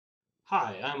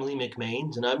Hi, I'm Lee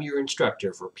McMains, and I'm your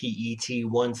instructor for PET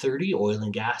 130, Oil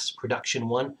and Gas Production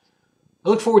 1. I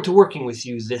look forward to working with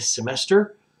you this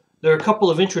semester. There are a couple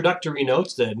of introductory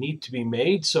notes that need to be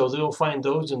made, so you'll find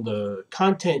those in the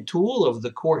content tool of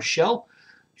the course shell.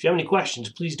 If you have any questions,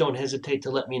 please don't hesitate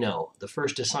to let me know. The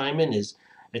first assignment is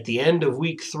at the end of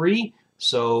week 3,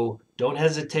 so don't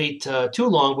hesitate too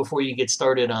long before you get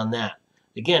started on that.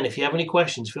 Again, if you have any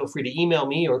questions, feel free to email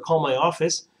me or call my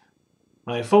office.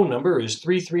 My phone number is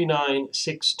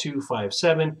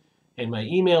 339-6257, and my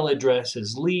email address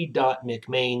is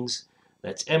lee.mcmains,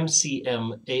 that's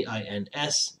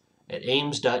MCMAINS,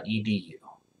 @ames.edu.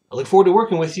 I look forward to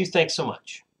working with you. Thanks so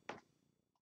much.